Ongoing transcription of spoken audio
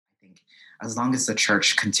As long as the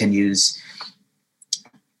church continues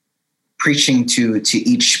preaching to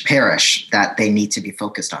each parish that they need to be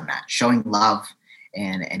focused on that, showing love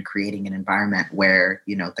and creating an environment where,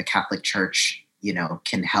 the Catholic Church,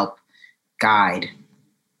 can help guide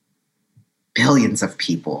billions of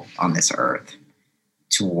people on this earth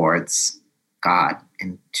towards God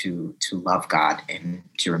and to love God and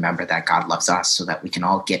to remember that God loves us so that we can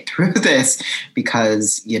all get through this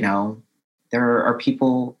because, there are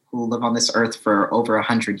people who live on this earth for over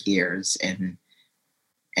 100 years and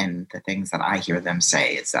the things that I hear them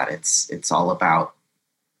say is that it's all about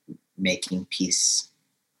making peace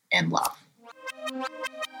and love.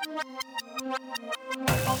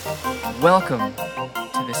 Welcome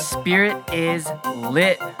to the Spirit is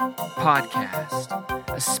Lit podcast,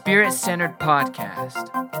 a spirit-centered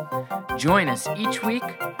podcast. Join us each week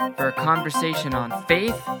for a conversation on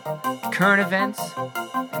faith, current events,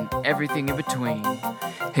 and everything in between.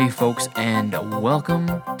 Hey folks, and welcome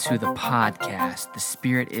to the podcast. The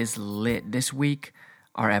Spirit is Lit. This week,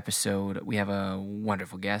 our episode, we have a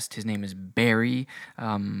wonderful guest. His name is Bari.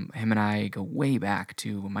 Him and I go way back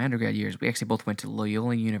to my undergrad years. We actually both went to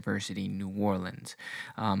Loyola University, New Orleans.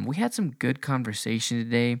 We had some good conversation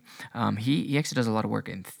today. He actually does a lot of work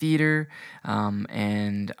in theater,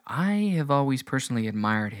 and I have always personally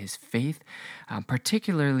admired his faith,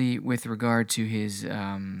 particularly with regard to his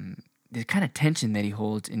the kind of tension that he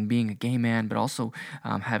holds in being a gay man, but also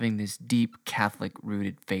having this deep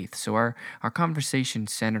Catholic-rooted faith. So our conversation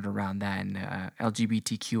centered around that and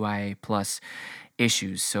LGBTQIA plus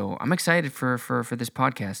issues. So I'm excited for this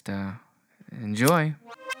podcast. Enjoy.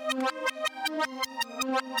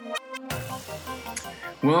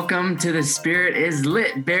 Welcome to The Spirit is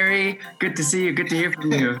Lit, Bari. Good to see you. Good to hear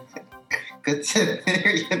from you. Good to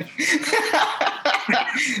hear you.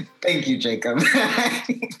 Thank you, Jacob.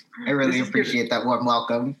 I really appreciate that warm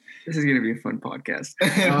welcome. This is going to be a fun podcast.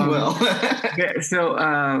 Well,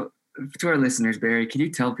 so to our listeners, Bari, can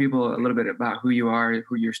you tell people a little bit about who you are,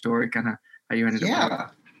 who your story, kind of how you ended up? Yeah.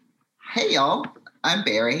 Hey, y'all. I'm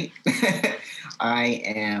Bari. I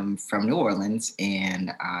am from New Orleans,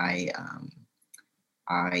 and I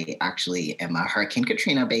actually am a Hurricane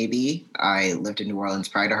Katrina baby. I lived in New Orleans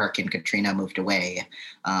prior to Hurricane Katrina, moved away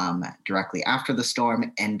directly after the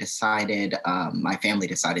storm, and my family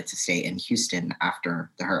decided to stay in Houston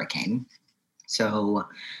after the hurricane. So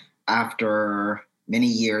after many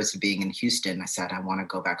years of being in Houston, I said, I want to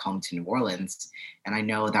go back home to New Orleans. And I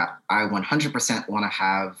know that I 100% want to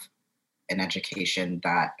have an education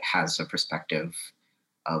that has a perspective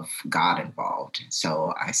of God involved.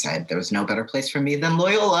 So I said, there's no better place for me than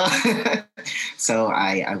Loyola. So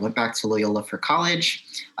I went back to Loyola for college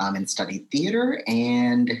and studied theater.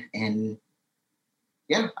 And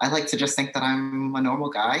yeah, I like to just think that I'm a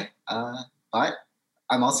normal guy, but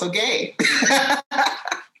I'm also gay.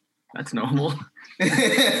 That's normal.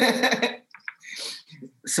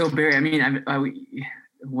 So Bari, I mean, I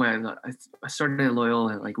started at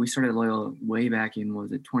Loyola, we started at Loyola way back in, what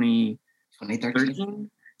was it,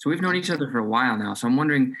 2013? So we've known each other for a while now. So I'm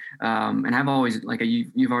wondering, and I've always,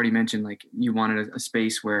 you've already mentioned, you wanted a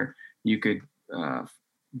space where you could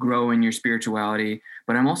grow in your spirituality.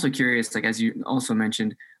 But I'm also curious, as you also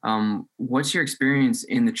mentioned, what's your experience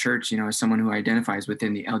in the church, as someone who identifies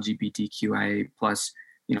within the LGBTQIA plus,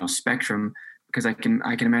 spectrum? Because I can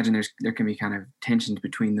imagine there can be kind of tensions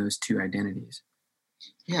between those two identities.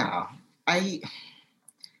 Yeah,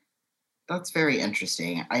 that's very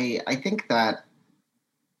interesting. I think that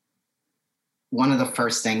one of the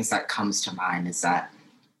first things that comes to mind is that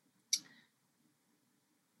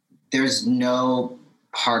there's no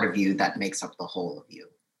part of you that makes up the whole of you.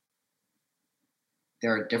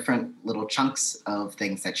 There are different little chunks of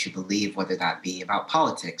things that you believe, whether that be about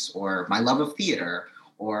politics or my love of theater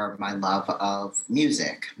or my love of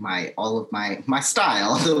music, all of my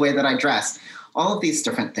style, the way that I dress. All of these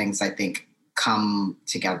different things, I think, come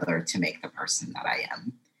together to make the person that I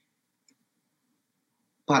am.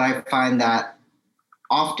 But I find that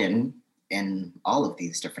often in all of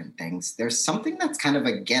these different things, there's something that's kind of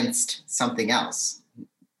against something else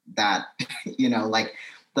that,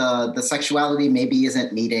 the sexuality maybe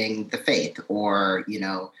isn't meeting the faith, or,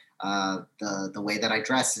 the way that I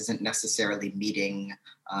dress isn't necessarily meeting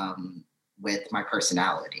with my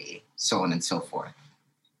personality, so on and so forth.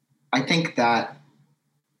 I think that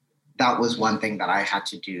was one thing that I had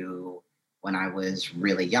to do when I was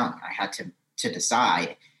really young. I had to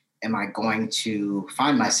decide, am I going to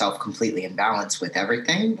find myself completely in balance with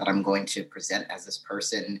everything, that I'm going to present as this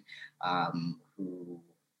person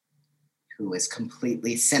who is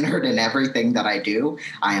completely centered in everything that I do?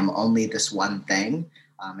 I am only this one thing.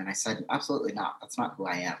 And I said, absolutely not. That's not who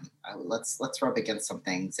I am. Let's rub against some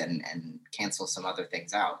things and cancel some other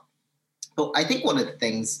things out. But I think one of the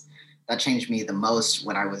things that changed me the most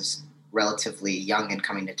when I was relatively young and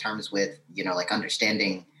coming to terms with, like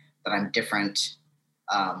understanding that I'm different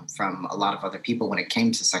from a lot of other people when it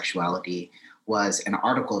came to sexuality was an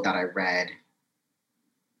article that I read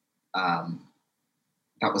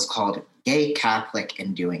that was called Gay, Catholic,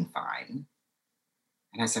 and Doing Fine.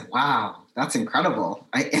 And I said, wow, that's incredible.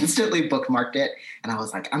 I instantly bookmarked it. And I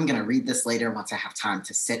was like, I'm going to read this later once I have time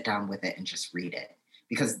to sit down with it and just read it.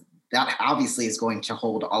 Because that obviously is going to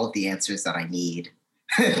hold all of the answers that I need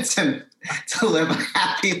to live a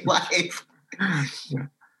happy life. Yeah.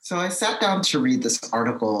 So I sat down to read this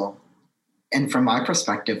article. And from my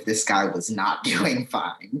perspective, this guy was not doing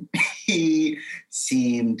fine. He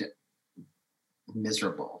seemed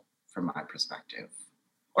miserable from my perspective.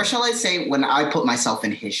 Or shall I say, when I put myself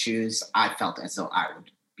in his shoes, I felt as though I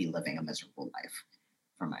would be living a miserable life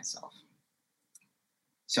for myself.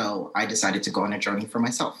 So I decided to go on a journey for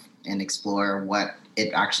myself and explore what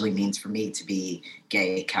it actually means for me to be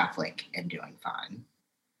gay, Catholic, and doing fine.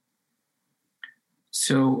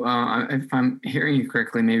 So if I'm hearing you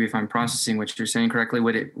correctly, maybe if I'm processing what you're saying correctly,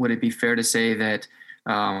 would it be fair to say that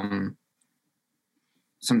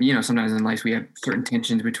sometimes in life we have certain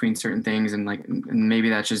tensions between certain things, and maybe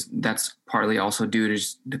that's partly also due to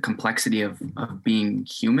just the complexity of being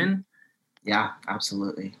human? Yeah,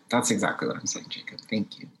 absolutely. That's exactly what I'm saying, Jacob.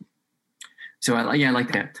 Thank you. So I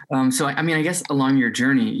like that. So I guess along your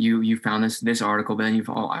journey, you found this article, but then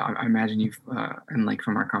I imagine you've and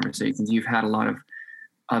from our conversations, you've had a lot of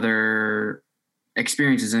other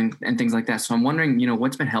experiences and things like that. So I'm wondering,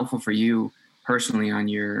 what's been helpful for you personally on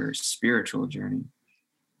your spiritual journey?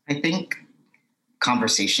 I think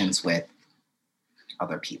conversations with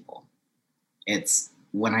other people. It's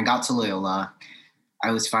when I got to Loyola,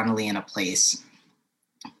 I was finally in a place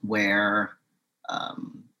where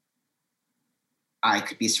I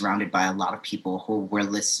could be surrounded by a lot of people who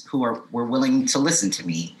were willing to listen to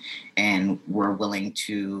me and were willing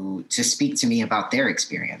to speak to me about their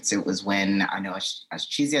experience. It was when, I know as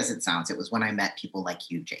cheesy as it sounds, it was when I met people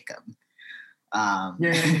like you, Jacob.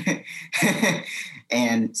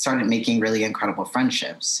 And started making really incredible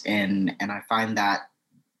friendships. And I find that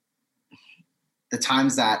the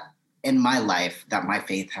times that in my life that my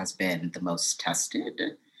faith has been the most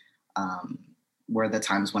tested were the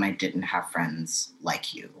times when I didn't have friends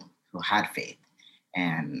like you who had faith.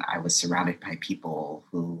 And I was surrounded by people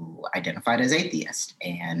who identified as atheist.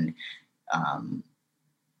 And I'm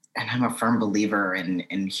a firm believer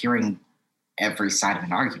in hearing every side of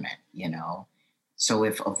an argument, So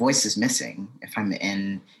if a voice is missing, if I'm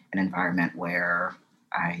in an environment where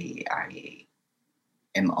I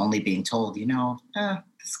am only being told,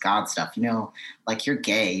 this God stuff, you're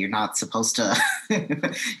gay, you're not supposed to,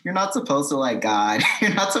 you're not supposed to like God,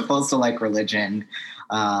 you're not supposed to like religion.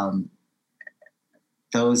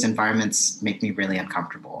 Those environments make me really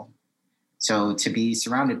uncomfortable. So to be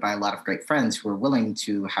surrounded by a lot of great friends who are willing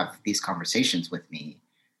to have these conversations with me,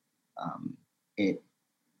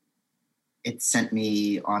 it sent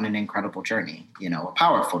me on an incredible journey, a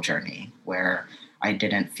powerful journey where I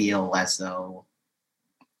didn't feel as though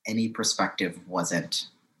any perspective wasn't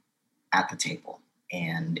at the table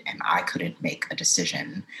and I couldn't make a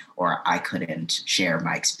decision, or I couldn't share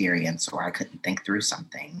my experience, or I couldn't think through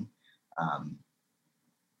something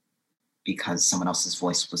because someone else's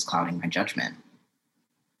voice was clouding my judgment.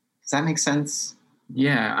 Does that make sense?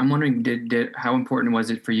 Yeah. I'm wondering, how important was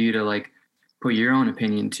it for you to put your own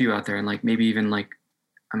opinion too out there, and maybe even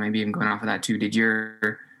going off of that too, did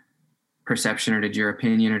your perception or did your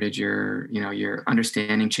opinion or did your your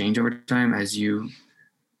understanding change over time as you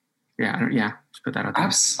just put that out there?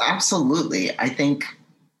 Absolutely. I think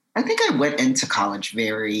I went into college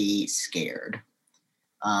very scared.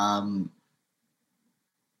 I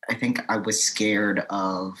think I was scared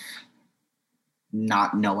of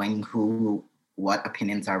not knowing what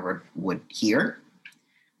opinions I would hear.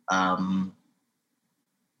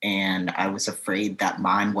 And I was afraid that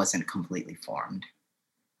mine wasn't completely formed.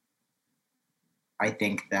 I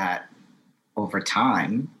think that over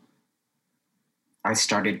time, I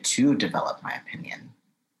started to develop my opinion.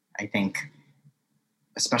 I think,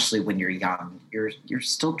 especially when you're young, you're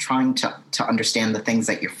still trying to understand the things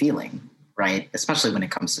that you're feeling, right? Especially when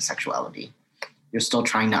it comes to sexuality. You're still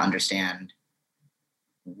trying to understand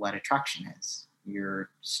what attraction is. You're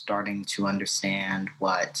starting to understand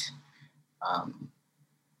what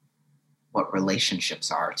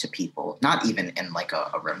relationships are to people, not even in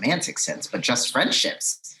a romantic sense, but just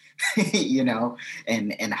friendships. you know,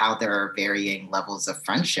 and how there are varying levels of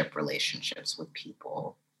friendship relationships with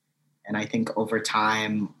people. And I think over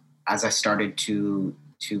time, as I started to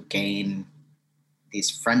gain these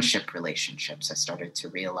friendship relationships, I started to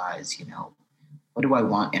realize, what do I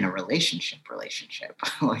want in a relationship,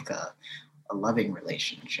 like a loving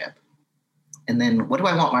relationship? And then what do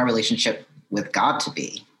I want my relationship with God to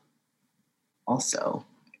be? Also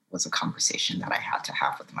was a conversation that I had to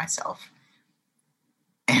have with myself.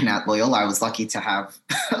 And at Loyola, I was lucky to have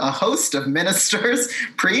a host of ministers,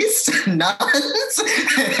 priests, nuns,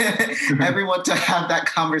 everyone to have that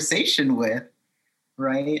conversation with,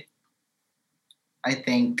 right? I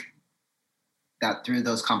think that through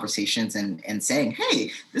those conversations and saying,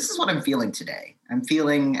 hey, this is what I'm feeling today. I'm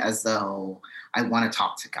feeling as though I want to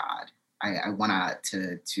talk to God. I want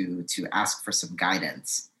to ask for some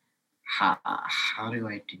guidance. How do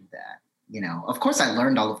I do that? Of course, I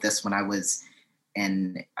learned all of this when I was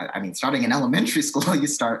starting in elementary school. You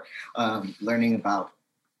start learning about,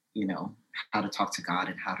 how to talk to God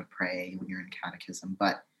and how to pray when you're in catechism.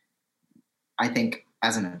 But I think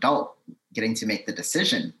as an adult, getting to make the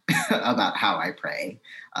decision about how I pray,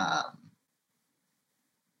 I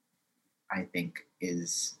think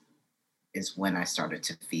is when I started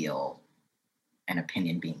to feel an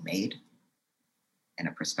opinion being made and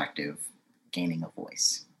a perspective gaining a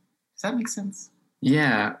voice. Does that make sense?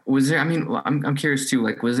 Yeah. Was there, I'm curious too,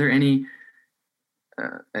 like, was there any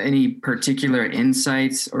particular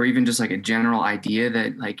insights or even just like a general idea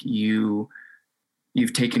that like you've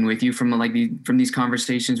taken with you from from these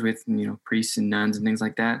conversations with, priests and nuns and things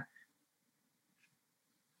like that?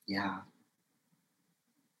 Yeah.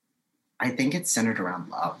 I think it's centered around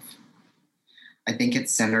love. I think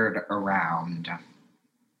it's centered around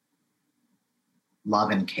love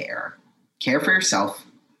and care. Care for yourself,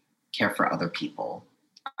 care for other people,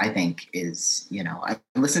 I think is, I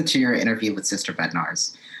listened to your interview with Sister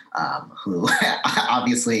Bednar's, who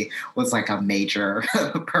obviously was like a major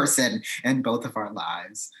person in both of our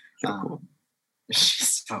lives. So cool.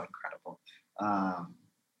 She's so incredible.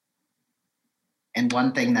 And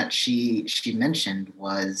one thing that she mentioned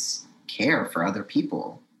was care for other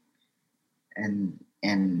people. And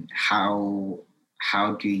how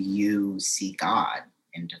do you see God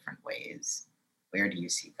in different ways? Where do you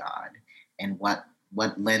see God? And what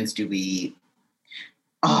lens do we...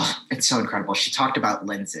 Oh, it's so incredible. She talked about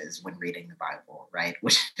lenses when reading the Bible, right?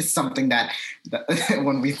 Which is something that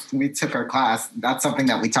when we took our class, that's something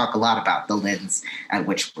that we talk a lot about, the lens at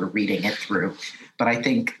which we're reading it through. But I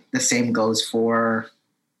think the same goes for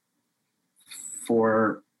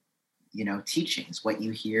teachings, what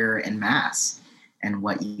you hear in Mass and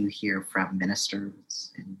what you hear from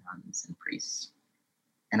ministers and nuns and priests.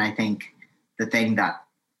 And I think the thing that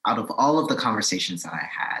out of all of the conversations that I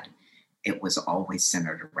had, it was always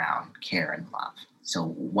centered around care and love. So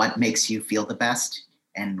what makes you feel the best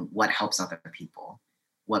and what helps other people?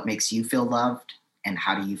 What makes you feel loved and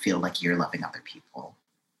how do you feel like you're loving other people?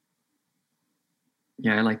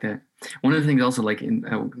 Yeah, I like that. One of the things also, like,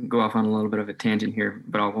 I'll go off on a little bit of a tangent here,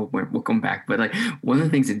 but we'll come back. But like one of the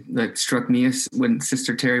things that struck me when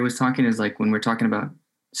Sister Terry was talking is like when we're talking about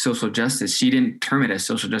social justice, she didn't term it as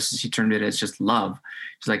social justice. She termed it as just love.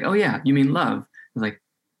 She's like, oh yeah, you mean love? I was like,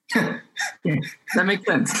 yeah, that makes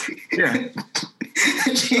sense. Yeah.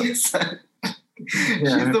 She's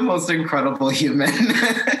the most incredible human.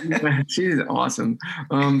 Yeah, she's awesome.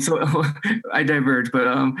 So I diverge, but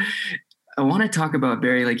I want to talk about,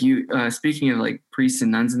 Bari, like you, speaking of like priests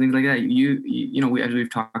and nuns and things like that, as we've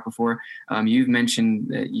talked before, you've mentioned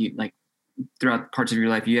that you, like, throughout parts of your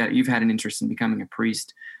life, you've had an interest in becoming a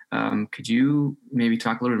priest. Could you maybe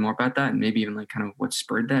talk a little bit more about that and maybe even like kind of what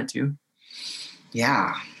spurred that too?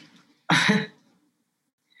 Yeah.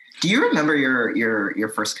 Do you remember your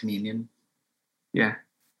first communion? Yeah.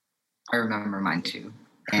 I remember mine too.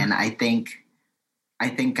 And I think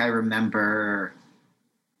I remember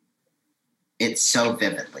it so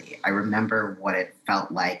vividly. I remember what it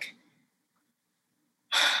felt like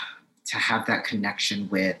to have that connection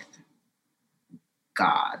with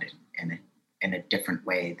God in a different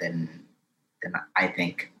way than I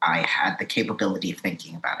think I had the capability of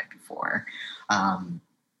thinking about it before.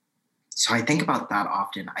 So I think about that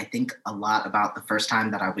often. I think a lot about the first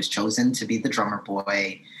time that I was chosen to be the drummer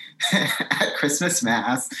boy at Christmas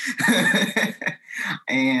Mass.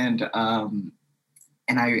 And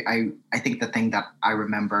I think the thing that I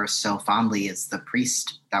remember so fondly is the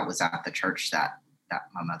priest that was at the church that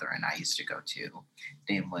my mother and I used to go to. His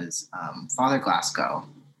name was Father Glasgow.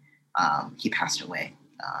 He passed away.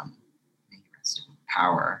 May he rest in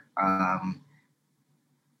power.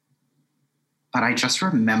 But I just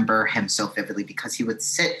remember him so vividly because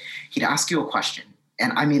he'd ask you a question.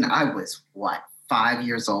 And I mean, I was 5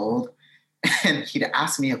 years old? And he'd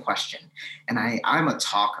ask me a question. And I'm a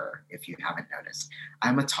talker, if you haven't noticed.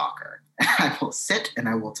 I'm a talker. I will sit and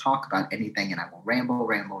I will talk about anything and I will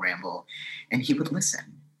ramble. And he would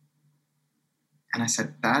listen. And I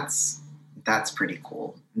said, that's pretty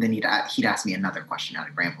cool. And then he'd ask me another question out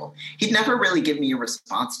of ramble. He'd never really give me a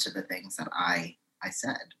response to the things that I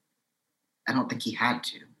said. I don't think he had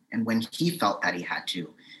to. And when he felt that he had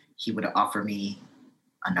to, he would offer me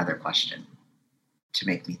another question to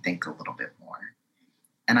make me think a little bit more.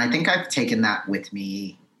 And I think I've taken that with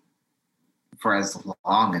me for as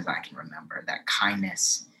long as I can remember, that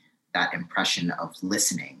kindness, that impression of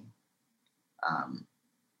listening.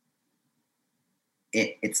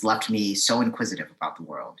 It's left me so inquisitive about the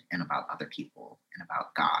world and about other people and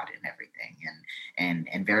about God and everything,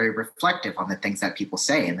 and very reflective on the things that people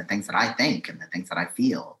say and the things that I think and the things that I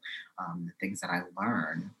feel, the things that I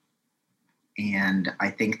learn. And I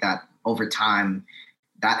think that over time,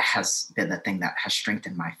 that has been the thing that has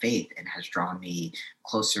strengthened my faith and has drawn me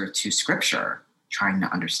closer to Scripture, trying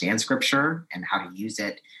to understand Scripture and how to use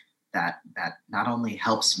it that not only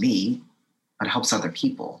helps me, but helps other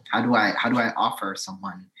people. How do I offer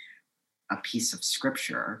someone a piece of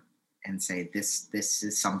Scripture and say, this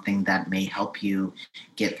is something that may help you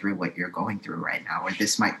get through what you're going through right now, or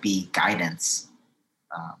this might be guidance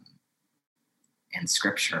in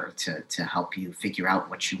Scripture to help you figure out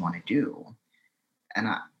what you want to do. And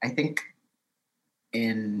I think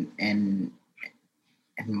in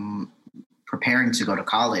preparing to go to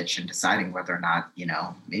college and deciding whether or not,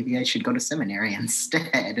 maybe I should go to seminary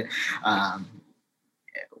instead,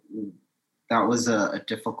 that was a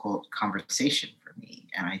difficult conversation for me.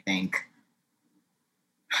 And I think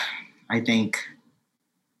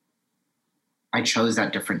I chose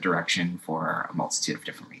that different direction for a multitude of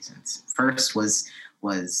different reasons. First was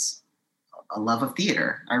a love of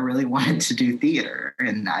theater. I really wanted to do theater,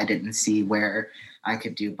 and I didn't see where I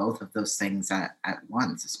could do both of those things at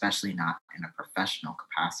once, especially not in a professional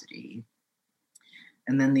capacity.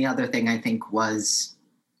 And then the other thing I think was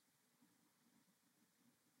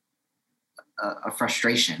a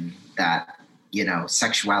frustration that,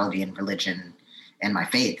 sexuality and religion and my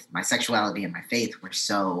sexuality and my faith were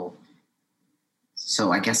so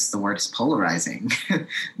I guess the word is polarizing,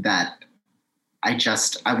 that I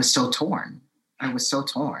was so torn. I was so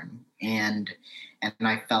torn. And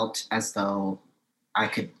I felt as though I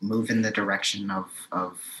could move in the direction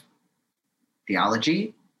of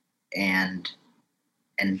theology and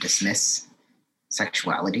dismiss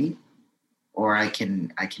sexuality, or I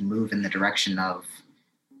can move in the direction of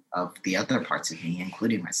the other parts of me,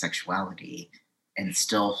 including my sexuality, and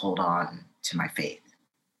still hold on to my faith.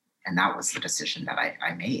 And that was the decision that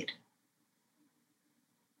I made.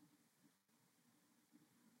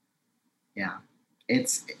 Yeah,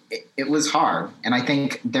 it was hard. And I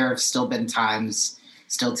think there have still been times,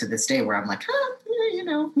 still to this day, where I'm like,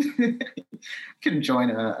 I can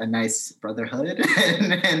join a nice brotherhood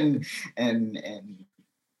and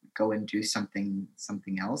go and do something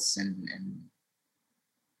else and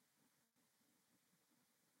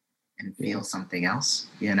feel something else,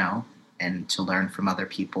 and to learn from other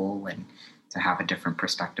people and to have a different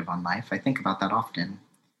perspective on life. I think about that often.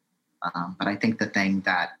 But I think the thing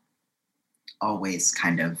that always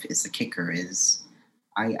kind of is the kicker is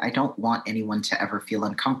I don't want anyone to ever feel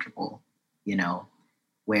uncomfortable,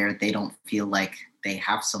 where they don't feel like they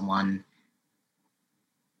have someone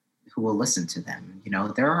who will listen to them.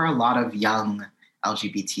 There are a lot of young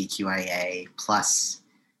LGBTQIA plus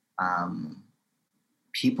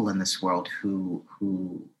people in this world who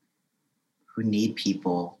need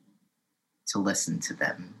people to listen to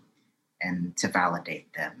them and to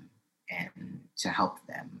validate them and to help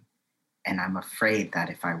them. And I'm afraid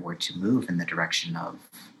that if I were to move in the direction of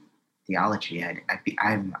theology,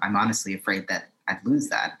 I'm honestly afraid that I'd lose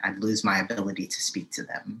that. I'd lose my ability to speak to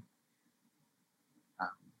them.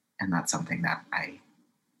 And that's something that I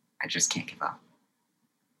just can't give up.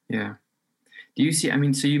 Yeah. Do you see,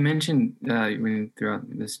 so you mentioned throughout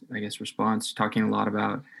this, I guess, response, talking a lot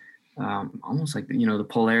about almost like, the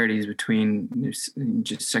polarities between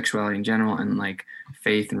just sexuality in general and like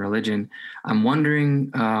faith and religion. I'm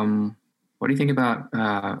wondering, what do you think about,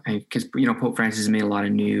 because, Pope Francis has made a lot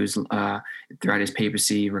of news throughout his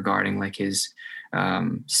papacy regarding like his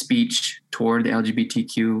speech toward the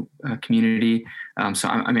LGBTQ community. So,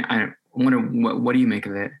 I wonder, what do you make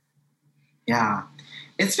of it? Yeah,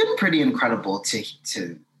 it's been pretty incredible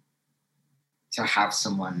to have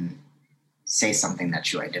someone say something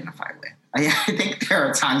that you identify with. I think there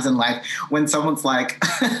are times in life when someone's like,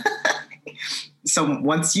 so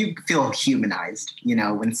once you feel humanized,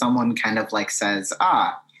 when someone kind of like says,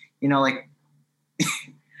 like,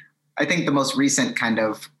 I think the most recent kind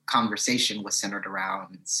of conversation was centered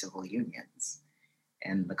around civil unions.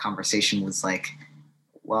 And the conversation was like,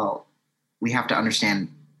 well, we have to understand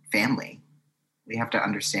family. We have to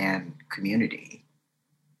understand community.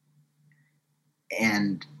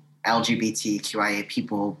 And LGBTQIA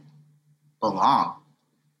people belong,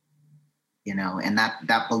 and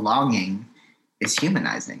that belonging is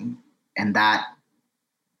humanizing. And that,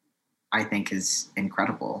 I think, is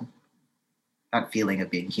incredible. That feeling of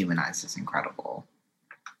being humanized is incredible.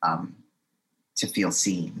 To feel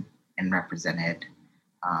seen and represented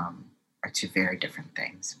are two very different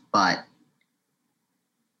things. But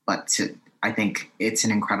I think it's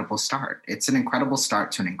an incredible start. It's an incredible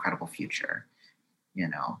start to an incredible future.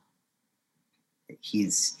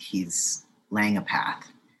 He's laying a path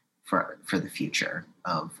for the future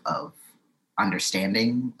of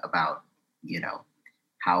understanding about,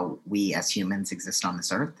 how we as humans exist on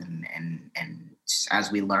this earth, and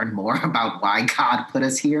as we learn more about why God put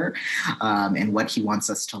us here, and what he wants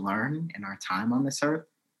us to learn in our time on this earth.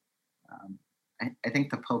 I think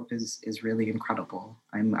the Pope is really incredible.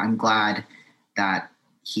 I'm glad that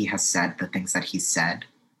he has said the things that he said,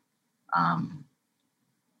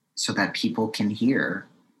 so that people can hear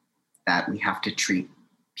that we have to treat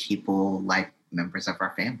people like members of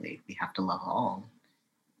our family. We have to love all.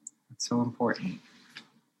 It's so important.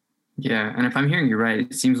 Yeah, and if I'm hearing you right,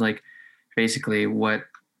 it seems like basically what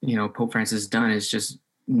Pope Francis has done is just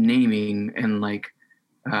naming and like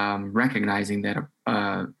recognizing that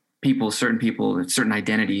certain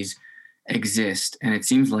identities exist, and it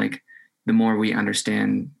seems like the more we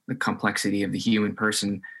understand the complexity of the human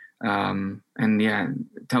person, and yeah,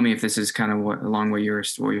 tell me if this is kind of along what you're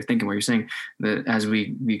thinking, what you're saying, that as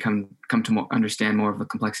we come to understand more of the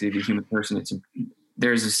complexity of the human person,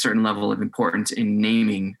 there's a certain level of importance in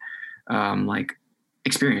naming like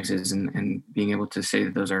experiences and being able to say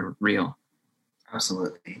that those are real.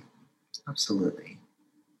 Absolutely.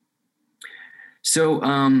 So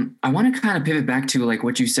I want to kind of pivot back to like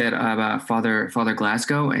what you said about Father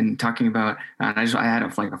Glasgow, and talking about, I had a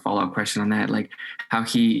follow-up question on that, like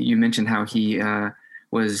you mentioned how he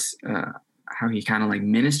was how he kind of like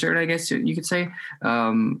ministered, I guess you could say,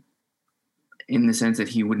 in the sense that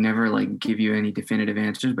he would never like give you any definitive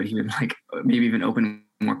answers, but he would like maybe even open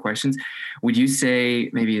more questions. Would you say,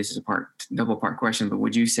 maybe this is a double part question, but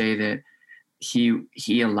would you say that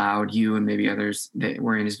he allowed you and maybe others that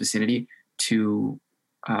were in his vicinity to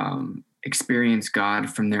experience God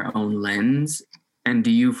from their own lens? And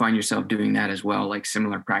do you find yourself doing that as well, like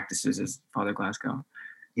similar practices as Father Glasgow?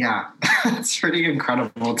 Yeah, it's pretty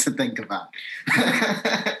incredible to think about.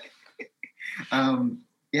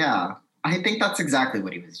 Yeah, I think that's exactly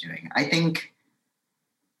what he was doing. I think,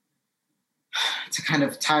 to kind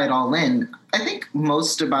of tie it all in, I think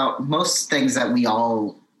most things that we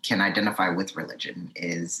all can identify with religion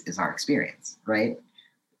is our experience, right?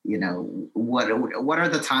 What are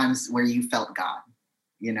the times where you felt God?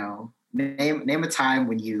 Name a time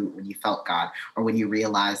when you felt God, or when you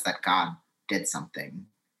realized that God did something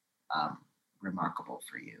remarkable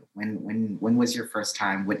for you. When was your first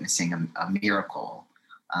time witnessing a miracle?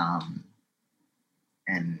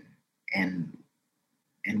 And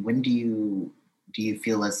when do you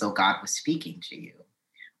feel as though God was speaking to you?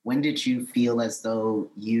 When did you feel as though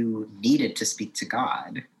you needed to speak to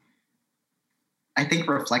God? I think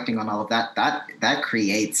reflecting on all of that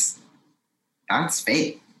creates, that's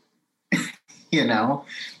faith.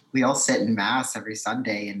 We all sit in mass every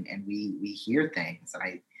Sunday and we hear things,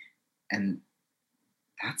 and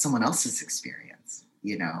that's someone else's experience,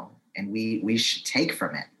 and we should take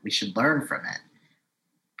from it. We should learn from it,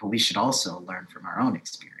 but we should also learn from our own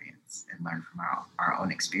experience and learn from our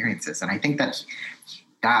own experiences. And I think that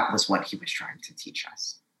was what he was trying to teach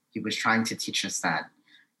us. He was trying to teach us that,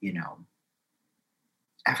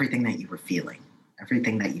 everything that you were feeling,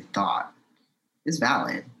 everything that you thought is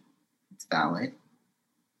valid. It's valid.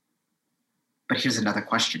 But here's another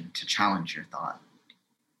question to challenge your thought.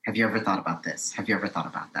 Have you ever thought about this? Have you ever thought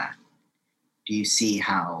about that? Do you see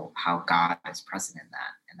how God is present in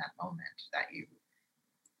that moment that you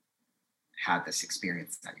had this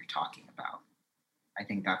experience that you're talking about? I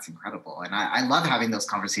think that's incredible. And I love having those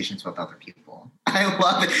conversations with other people.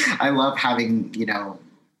 I love having,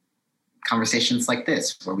 conversations like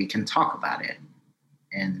this where we can talk about it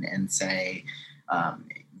and say,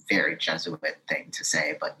 very Jesuit thing to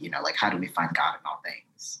say, but how do we find God in all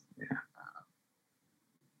things?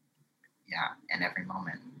 In every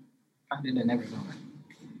moment. Find it in every moment.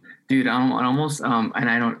 Dude, I'm almost, and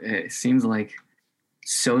I don't, it seems like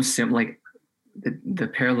so simple, like the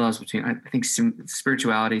parallels between, I think,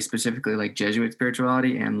 spirituality, specifically like Jesuit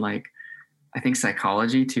spirituality, and like, I think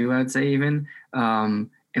psychology too, I'd say even. And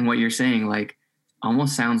what you're saying, like,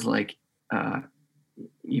 almost sounds like,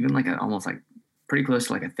 even like almost like pretty close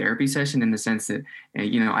to like a therapy session, in the sense that,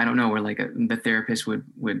 I don't know, where like the therapist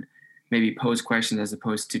would maybe pose questions as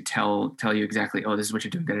opposed to tell you exactly, oh, this is what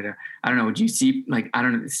you're doing. Da, da, da. I don't know. Would you see like, I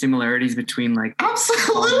don't know, similarities between like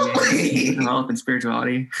absolutely health and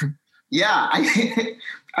spirituality? Yeah,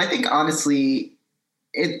 I think honestly,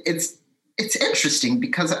 it's interesting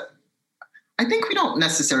because I think we don't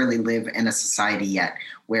necessarily live in a society yet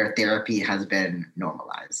where therapy has been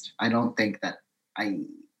normalized. I don't think that I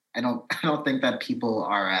don't think that people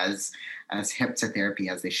are as hip to therapy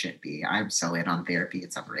as they should be. I'm so in on therapy,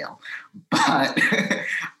 it's unreal. But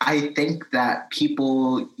I think that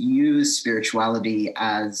people use spirituality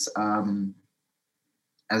as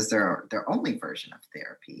their only version of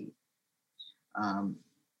therapy.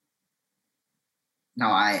 No,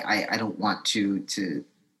 I don't want to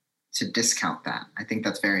discount that. I think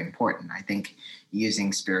that's very important. I think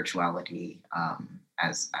using spirituality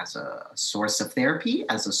as a source of therapy,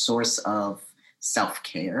 as a source of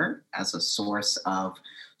self-care, as a source of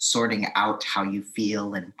sorting out how you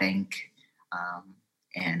feel and think,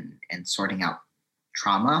 and sorting out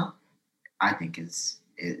trauma, I think is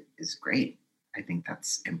great. I think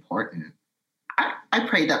that's important. I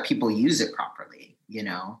pray that people use it properly,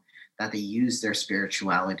 that they use their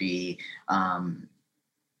spirituality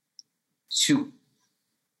to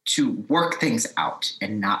work things out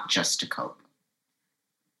and not just to cope.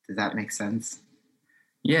 Does that make sense?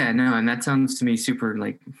 Yeah, no, and that sounds to me super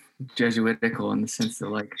like Jesuitical, in the sense that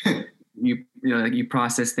like you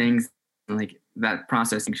process things, and like that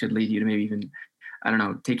processing should lead you to maybe even, I don't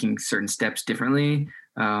know, taking certain steps differently.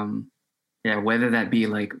 Whether that be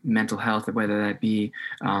like mental health, or whether that be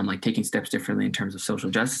like taking steps differently in terms of social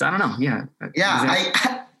justice. I don't know. Yeah.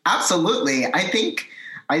 I absolutely. I think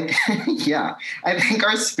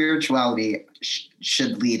our spirituality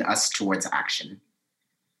should lead us towards action.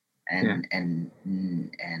 And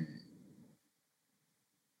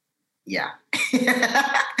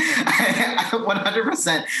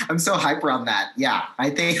 100%. I'm so hyper on that. Yeah, I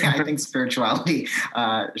think spirituality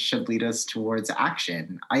should lead us towards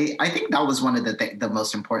action. I think that was one of the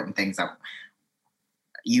most important things that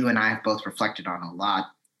you and I have both reflected on a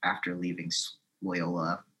lot after leaving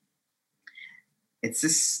Loyola. It's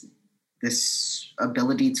this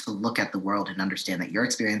ability to look at the world and understand that your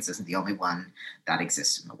experience isn't the only one that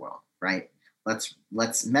exists in the world, right?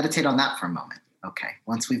 Let's meditate on that for a moment. Okay,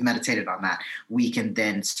 once we've meditated on that, we can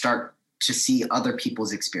then start to see other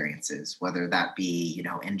people's experiences, whether that be,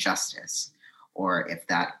 injustice, or if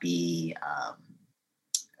that be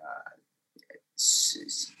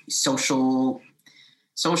social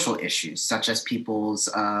issues, such as people's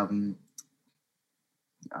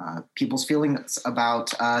feelings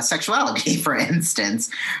about sexuality, for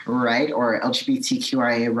instance, right? Or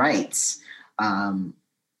LGBTQIA rights.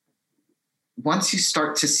 Once you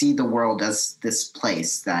start to see the world as this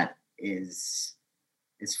place that is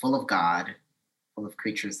full of God, full of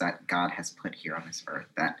creatures that God has put here on this earth,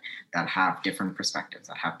 that have different perspectives,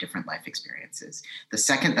 that have different life experiences. The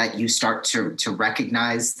second that you start to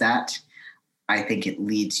recognize that, I think it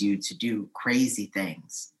leads you to do crazy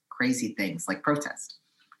things like protest.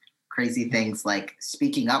 Crazy things like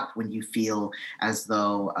speaking up when you feel as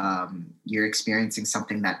though you're experiencing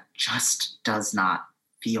something that just does not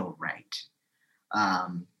feel right.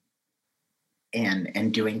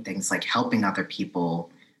 And doing things like helping other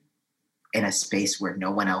people in a space where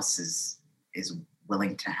no one else is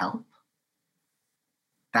willing to help.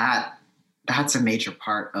 That's a major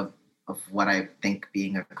part of what I think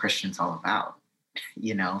being a Christian is all about.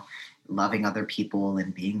 Loving other people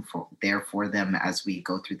and being there for them as we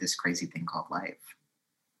go through this crazy thing called life.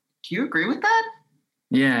 Do you agree with that?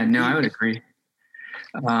 Yeah, no, I would agree.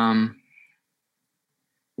 I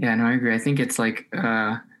agree. I think it's like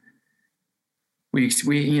we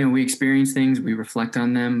experience things, we reflect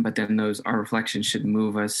on them, but then our reflections should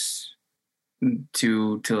move us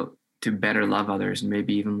to better love others, and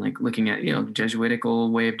maybe even like looking at the Jesuitical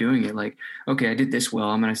way of doing it. Like, okay, I did this well,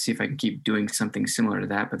 I'm gonna see if I can keep doing something similar to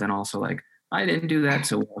that. But then also like, I didn't do that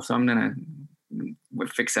so well, so I'm gonna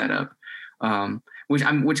fix that up. Which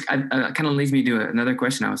kind of leads me to another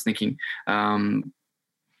question I was thinking.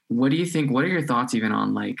 What do you think? What are your thoughts even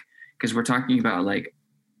on like, because we're talking about like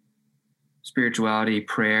spirituality,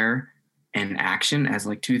 prayer, and action as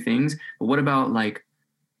like two things. But what about like,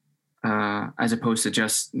 as opposed to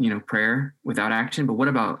just, prayer without action? But what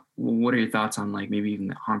are your thoughts on like maybe even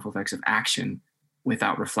the harmful effects of action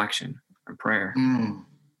without reflection or prayer?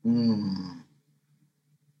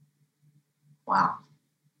 Wow.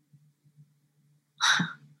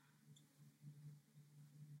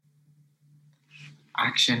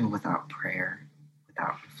 Action without prayer,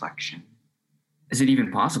 without reflection. Is it even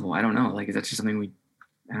possible? I don't know. Like, is that just something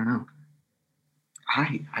I don't know.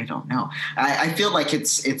 I don't know. I feel like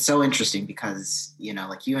it's so interesting because,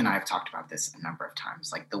 like you and I have talked about this a number of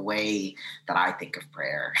times. Like the way that I think of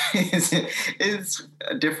prayer is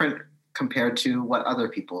different compared to what other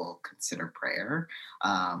people consider prayer.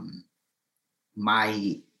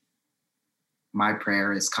 My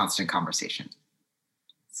prayer is constant conversation.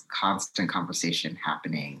 It's constant conversation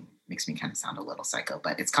happening. Makes me kind of sound a little psycho,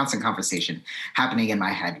 but it's constant conversation happening in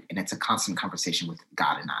my head, and it's a constant conversation with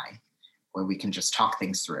God and I, where we can just talk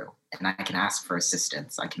things through, and I can ask for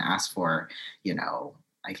assistance. I can ask for,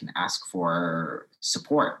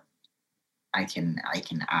 support. I can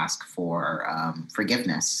ask for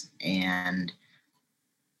forgiveness, and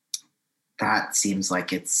that seems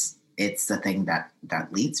like it's the thing that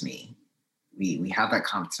leads me. We have that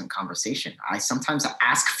constant conversation. I sometimes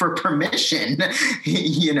ask for permission,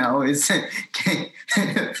 may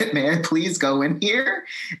I please go in here?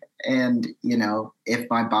 And, if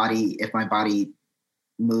my body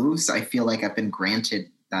moves, I feel like I've been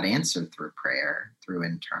granted that answer through prayer, through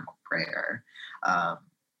internal prayer. I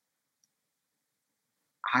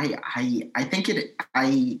think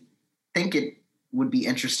it would be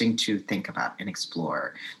interesting to think about and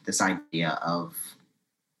explore this idea of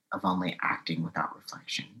only acting without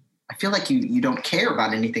reflection. I feel like you don't care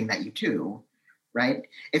about anything that you do, right?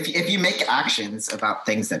 If you make actions about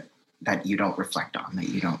things that you don't reflect on, that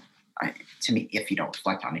you don't, to me, if you don't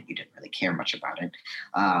reflect on it, you didn't really care much about it,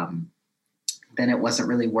 then it wasn't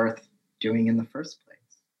really worth doing in the first place.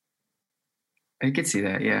 I could see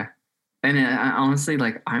that, yeah. And honestly,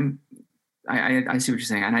 like I see what you're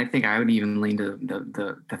saying, and I think I would even lean to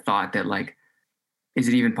the thought that, like, is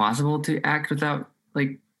it even possible to act without,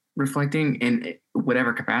 like, reflecting in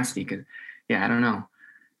whatever capacity? Because, yeah, I don't know.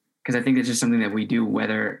 Because I think it's just something that we do,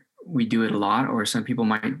 whether we do it a lot or some people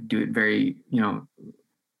might do it very,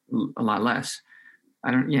 a lot less.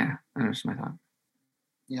 I don't know. That's my thought.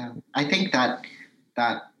 Yeah. I think that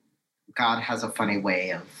God has a funny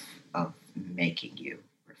way of making you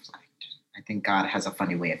reflect. I think God has a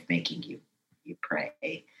funny way of making you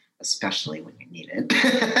pray, especially when you need it.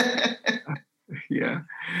 Yeah.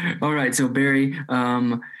 All right. So Bari,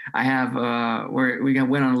 I have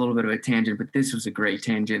went on a little bit of a tangent, but this was a great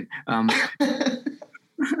tangent.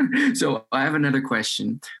 So I have another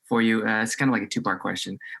question for you. It's kind of like a two-part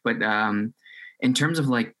question, but in terms of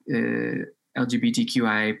like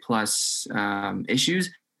LGBTQI plus issues,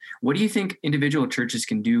 what do you think individual churches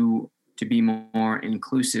can do to be more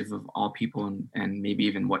inclusive of all people, and maybe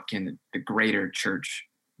even what can the greater church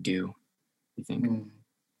do, you think?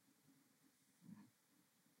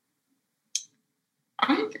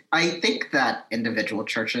 I think that individual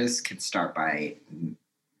churches can start by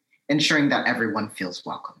ensuring that everyone feels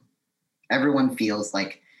welcome. Everyone feels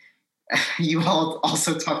like, you all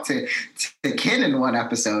also talked to Ken in one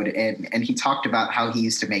episode, and he talked about how he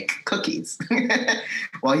used to make cookies.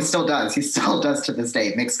 Well, he still does. He still does to this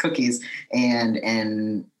day. Makes cookies, and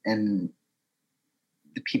the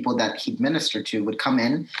people that he'd minister to would come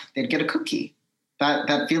in. They'd get a cookie.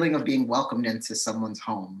 That feeling of being welcomed into someone's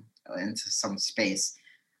home, into some space,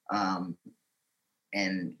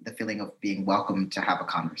 and the feeling of being welcome to have a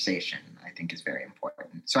conversation, I think, is very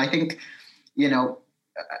important. So I think,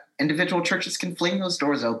 individual churches can fling those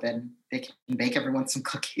doors open. They can bake everyone some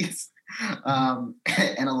cookies, and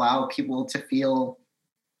allow people to feel,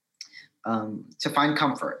 to find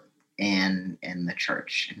comfort in the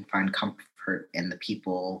church, and find comfort in the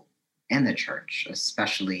people in the church,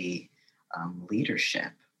 especially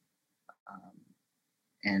leadership.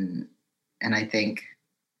 And I think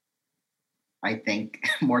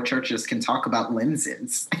more churches can talk about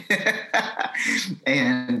lenses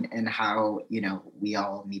and how, we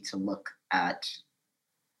all need to look at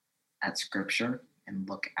scripture and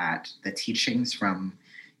look at the teachings from,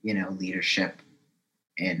 leadership,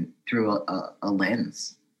 and through a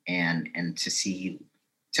lens, and to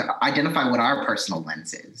identify what our personal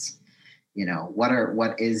lens is.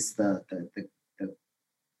 What is the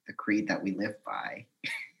creed that we live by,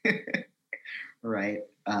 right?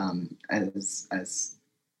 As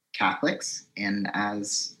Catholics, and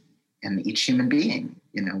each human being,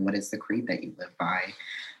 what is the creed that you live by,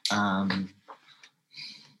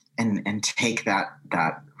 and take that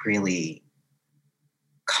really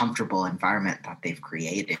comfortable environment that they've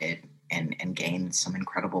created and gain some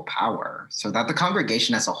incredible power, so that the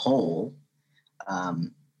congregation as a whole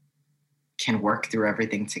can work through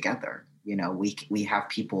everything together. We have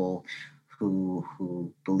people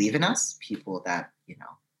who believe in us, people that,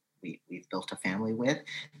 we've built a family with,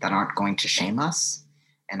 that aren't going to shame us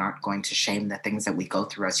and aren't going to shame the things that we go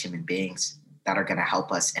through as human beings, that are going to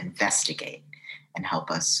help us investigate and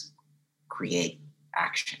help us create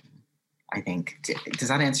action. I think, does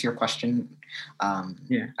that answer your question?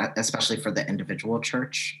 Yeah. Especially for the individual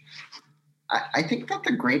church. I think that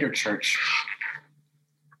the greater church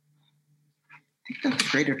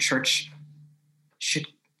should,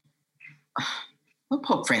 what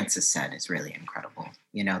Pope Francis said is really incredible,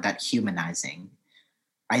 that humanizing.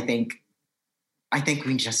 I think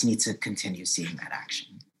we just need to continue seeing that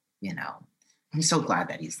action, I'm so glad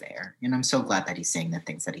that he's there, and I'm so glad that he's saying the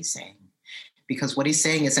things that he's saying, because what he's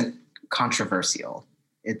saying isn't controversial.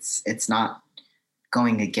 It's not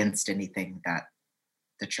going against anything that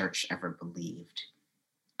the church ever believed.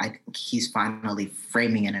 I think he's finally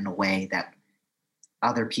framing it in a way that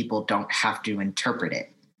other people don't have to interpret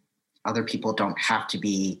it. Other people don't have to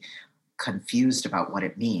be confused about what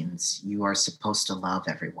it means. You are supposed to love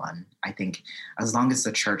everyone. I think as long as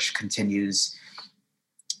the church continues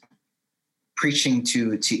preaching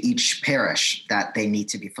to each parish that they need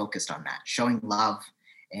to be focused on that, showing love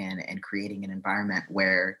and creating an environment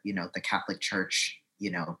where, the Catholic Church,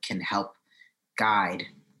 can help guide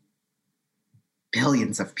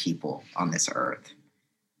billions of people on this earth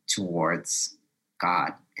towards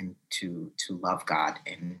God, and to love God,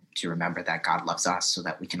 and to remember that God loves us, so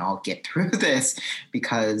that we can all get through this,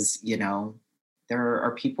 because, there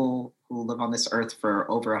are people who live on this earth for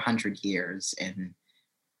over 100 years, and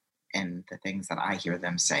the things that I hear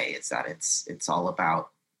them say is that it's all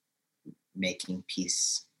about making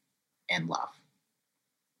peace and love.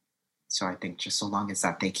 So I think just so long as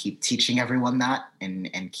that they keep teaching everyone that,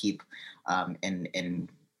 and keep and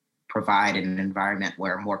provide an environment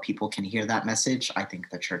where more people can hear that message, I think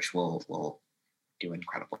the church will do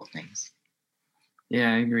incredible things.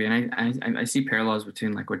 Yeah, I agree. And I see parallels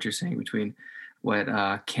between like what you're saying, between what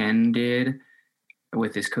Ken did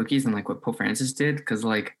with his cookies and like what Pope Francis did. Because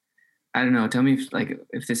like, I don't know, tell me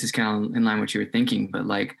if this is kind of in line with what you were thinking, but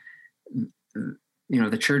like,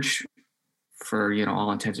 the church, for,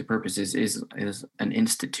 all intents and purposes, is an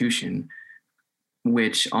institution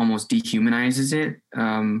which almost dehumanizes it.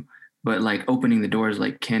 But like opening the doors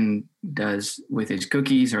like Ken does with his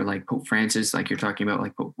cookies, or like Pope Francis, like you're talking about,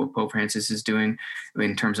 like what Pope Francis is doing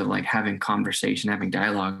in terms of like having conversation, having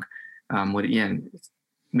dialogue,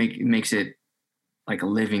 makes it like a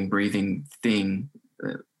living, breathing thing,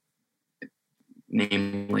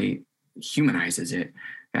 namely humanizes it.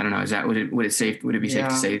 I don't know. Is that, would it be safe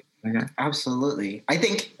to say like that? Absolutely. I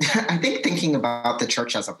think thinking about the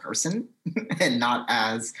church as a person and not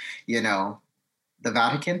as, the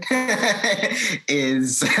Vatican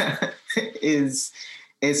is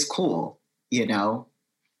cool, to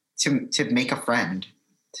make a friend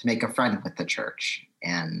with the church,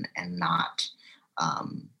 and not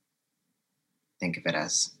think of it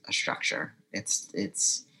as a structure.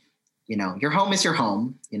 It's your home is your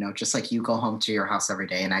home, just like you go home to your house every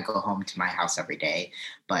day and I go home to my house every day.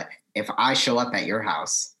 But if I show up at your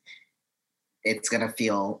house, it's going to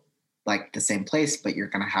feel like the same place, but you're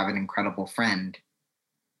going to have an incredible friend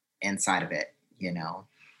inside of it.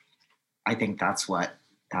 I think that's what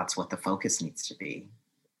the focus needs to be.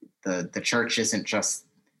 The church isn't just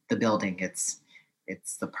the building. It's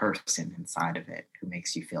the person inside of it who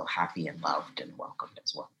makes you feel happy and loved and welcomed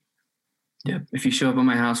as well. Yeah. If you show up at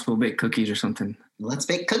my house, we'll bake cookies or something. Let's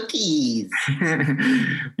bake cookies.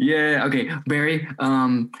 Yeah. Okay. Barry,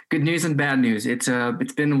 good news and bad news. It's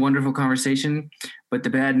been a wonderful conversation, but the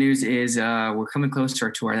bad news is we're coming closer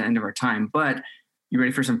to our end of our time. But you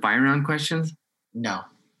ready for some fire round questions? No.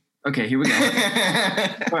 Okay, here we go.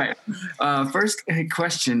 All right. First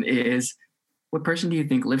question is, what person do you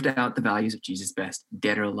think lived out the values of Jesus best,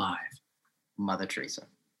 dead or alive? Mother Teresa.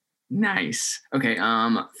 Nice. Okay.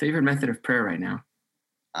 Favorite method of prayer right now?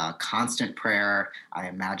 Constant prayer. I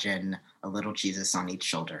imagine a little Jesus on each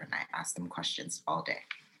shoulder, and I ask them questions all day.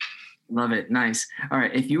 Love it. Nice. All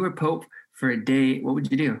right. If you were Pope for a day, what would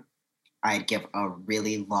you do? I'd give a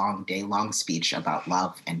really long, day-long speech about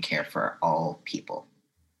love and care for all people.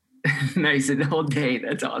 Nice. A whole day.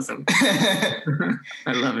 That's awesome. I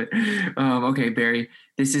love it. Okay, Barry,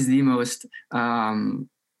 this is the most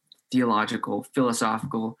theological,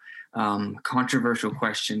 philosophical, controversial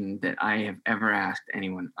question that I have ever asked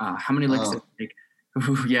anyone. How many licks does it take?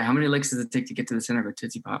 Yeah, how many licks does it take to get to the center of a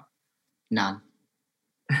Tootsie Pop? None.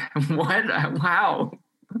 What? Wow.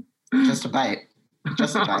 Just a bite.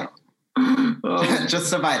 Just a bite. Oh.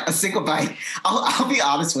 Just a bite, a single bite. I'll be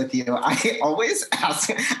honest with you. I always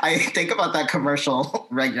I think about that commercial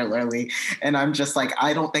regularly, and I'm just like,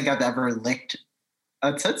 I don't think I've ever licked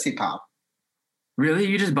a Tootsie Pop. Really?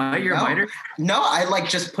 You just bite? You're a biter? No, I like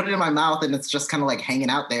just put it in my mouth and it's just kind of like hanging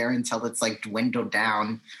out there until it's like dwindled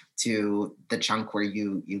down to the chunk where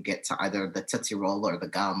you get to either the Tootsie Roll or the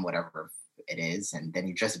gum, whatever it is, and then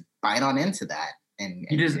you just bite on into that, and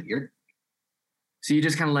you're. So you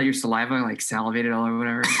just kind of let your saliva like salivate it all or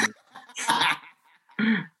whatever.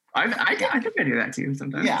 I think I do that too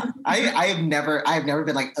sometimes. Yeah, I've never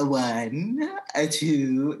been like a 1, a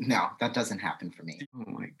 2. No, that doesn't happen for me.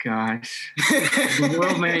 Oh my gosh, the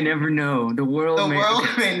world may never know. The world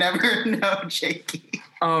may never know, Jakey.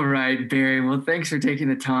 All right, Barry. Well, thanks for taking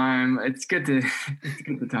the time. It's good to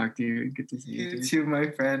talk to you. Good to see you. You too,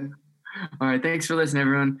 my friend. All right, thanks for listening,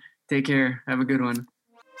 everyone. Take care. Have a good one.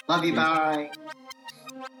 Love you. Bye.